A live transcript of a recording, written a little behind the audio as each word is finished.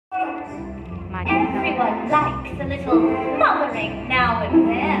Everyone likes a little mothering now and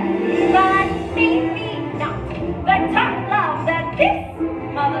then, but maybe not the tough love that this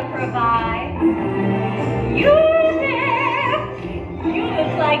mother provides. You there, you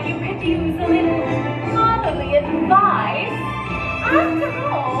look like you could use a little motherly advice. After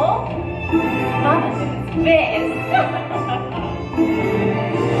all, mother knows best.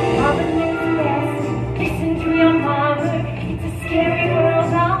 Mother knows best. Listen to your mother. It's a scary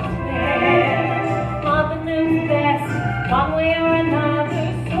world out there. Mother knows best. One way or another,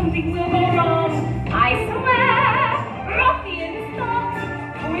 something will go wrong. I swear, ruffians, thugs,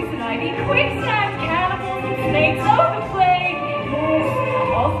 poison ivy, quicksand, cannibals, and snakes overplay. Yes,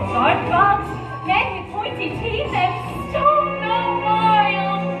 also dark bugs, men with pointy teeth, and stone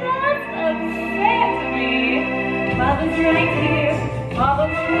memorial. Just upset me. Mother's right here. Mother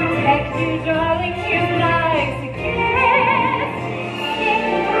will protect you, darling. Here's what I suggest. Stay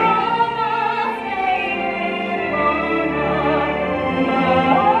with Mama, stay with Mama.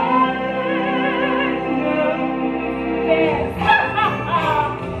 Mother knows best.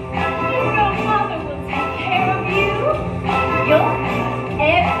 You know Mother will take care of you. You'll have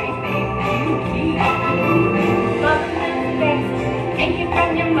everything you need. Mother knows best. Take it from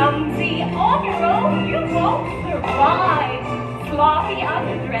your mumsy. On your own, you won't survive. Sloppy,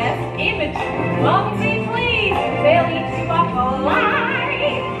 underdressed, immature, clumsy, please, they'll eat you up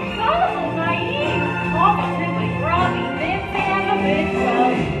alive. Gullible, naive, positively groggy, this and a bit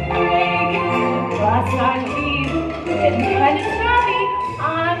of break. Last time leave, getting kind of shabby,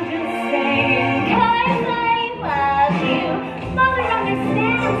 I'm just saying, 'cause I love you. Mother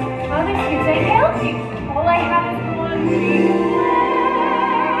understands, other kids I help you. All I have is one request.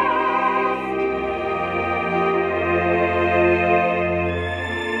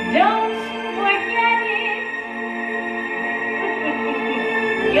 Don't forget it.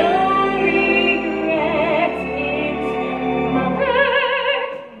 You'll regret it. Mother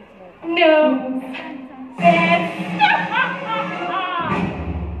knows best.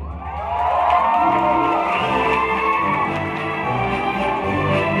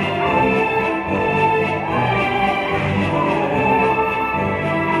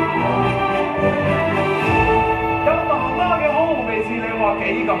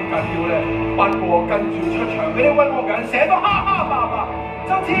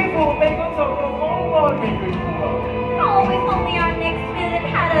 Always only our next visit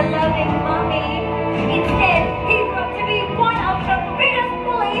had a loving mommy. Instead, he grew up to be one of the biggest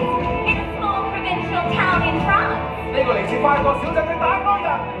bullies in a small provincial town in France. 呢個嚟自法國小鎮嘅打工人，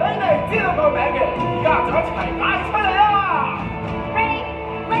你哋知道佢名嘅，而家就一齊嗌出嚟啦！ Ready?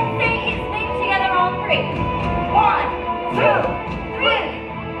 Let's say his name together on three. 1, 2, 3.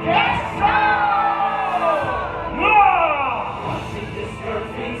 Let's go!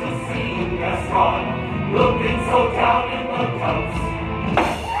 Looking so down in the dumps.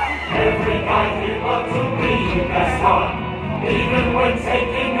 Every night he loves to be best one, even when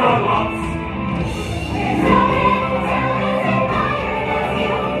taking your lumps.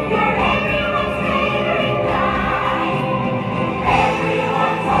 Everyone's favorite guy.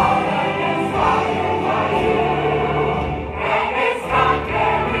 Everyone's always inspired by you. And it's not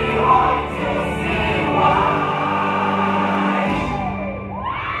very hard to see why.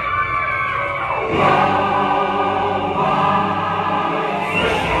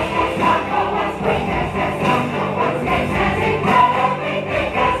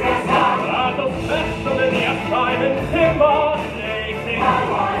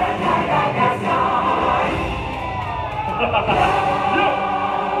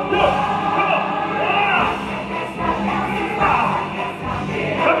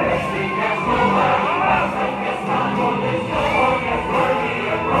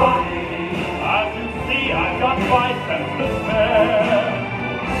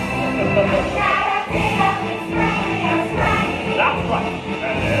 That's right,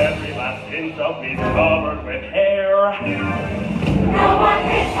 and every last inch of me's covered with hair. No one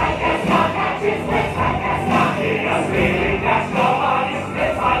is like this one, catches this like this one. He is really best, nobody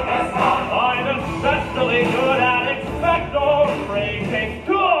spits like this one. I'm especially good at expectorating.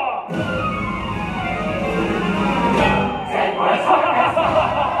 Dead words like this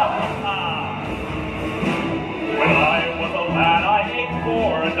When I was a lad, I ate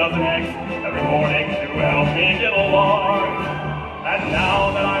 4 dozen eggs every morning to help me get along. And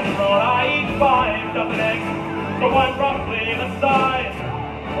now that I'm grown, I eat 5 dozen eggs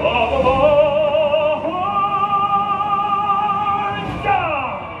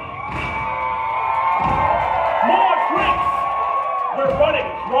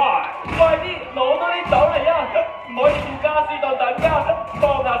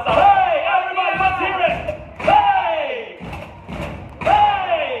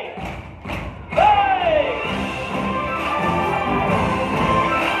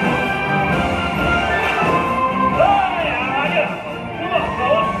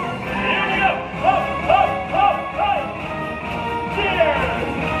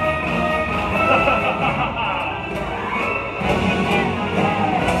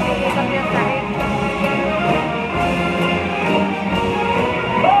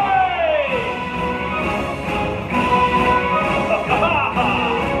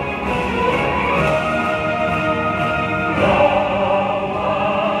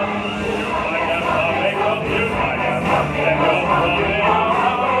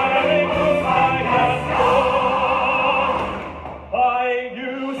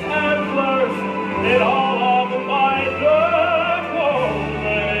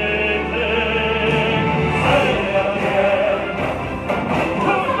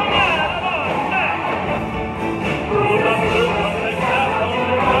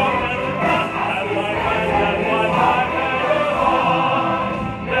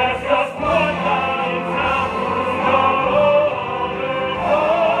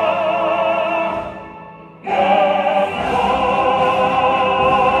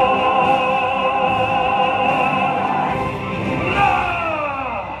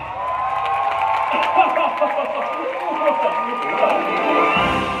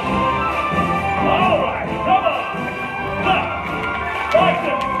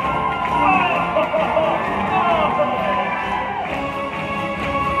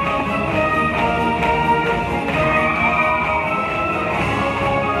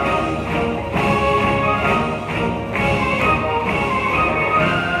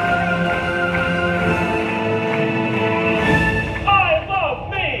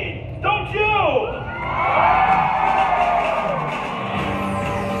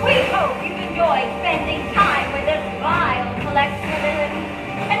enjoy spending time with this vile collection.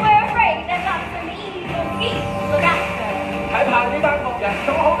 And we're afraid that got some evil beasts to look after. 睇怕呢班惡人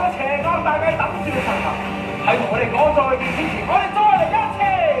仲有好多邪惡大計等住你尋求。喺同我哋講再見之前，我哋再